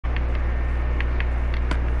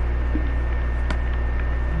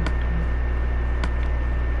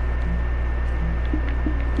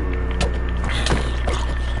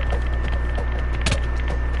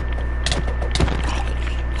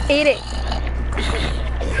Eat it.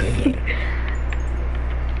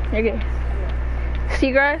 Okay.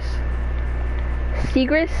 Seagrass?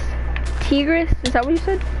 Seagrass? Tigris? Is that what you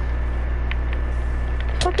said?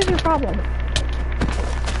 What the fuck is your problem?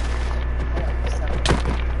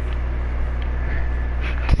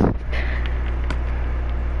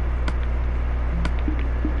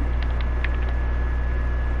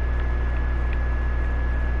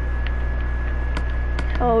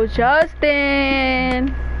 Oh,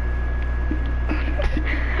 Justyn!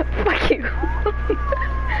 Fuck you.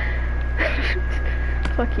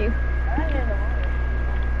 Fuck you.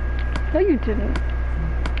 No, you didn't.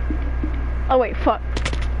 Oh, wait, fuck.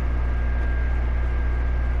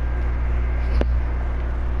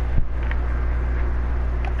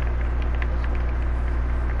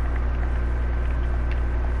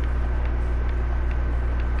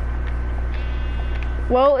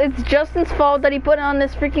 Well, it's Justyn's fault that he put on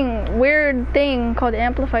this freaking weird thing called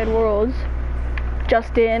Amplified Worlds.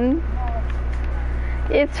 Justyn.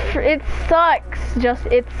 It sucks.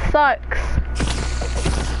 It sucks.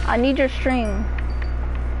 I need your string.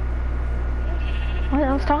 What?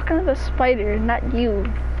 I was talking to the spider, not you.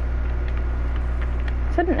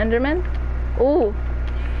 Is that an Enderman? Ooh.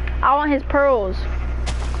 I want his pearls.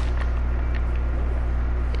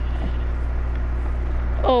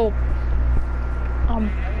 Oh.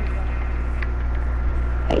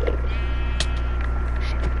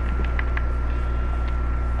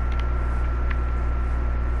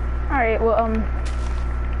 Alright, well,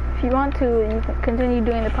 if you want to, you can continue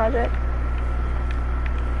doing the project.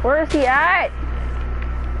 Where is he at?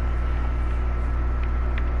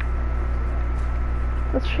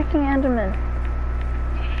 Let's freaking Enderman.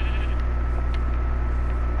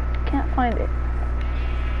 Can't find it.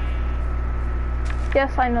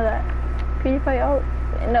 Yes, I know that. PewDiePie, oh,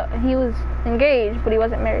 no, he was engaged, but he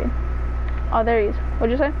wasn't married. Oh, there he is.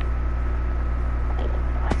 What'd you say?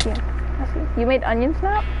 I see him. I see him. You made onion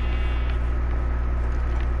snap?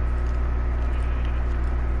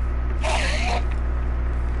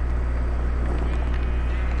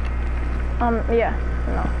 Yeah,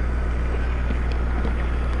 no.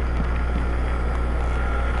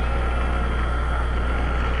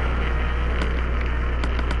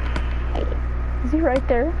 Is he right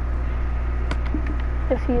there?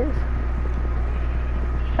 Yes, he is.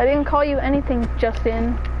 I didn't call you anything,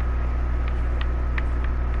 Justyn.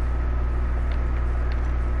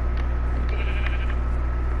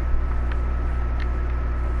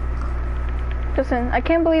 Justyn, I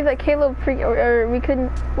can't believe that Caleb or we couldn't.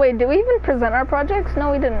 Wait, did we even present our projects? No,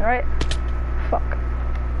 we didn't, right? Fuck.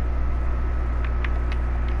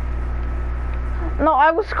 No, I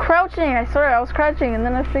was crouching. I swear, I was crouching, and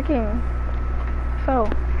then I freaking fell.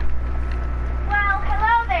 Well,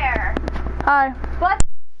 hello there. Hi. What?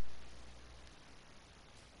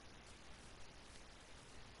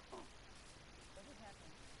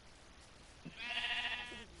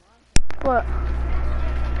 What?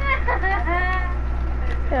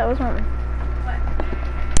 Yeah, it was mommy.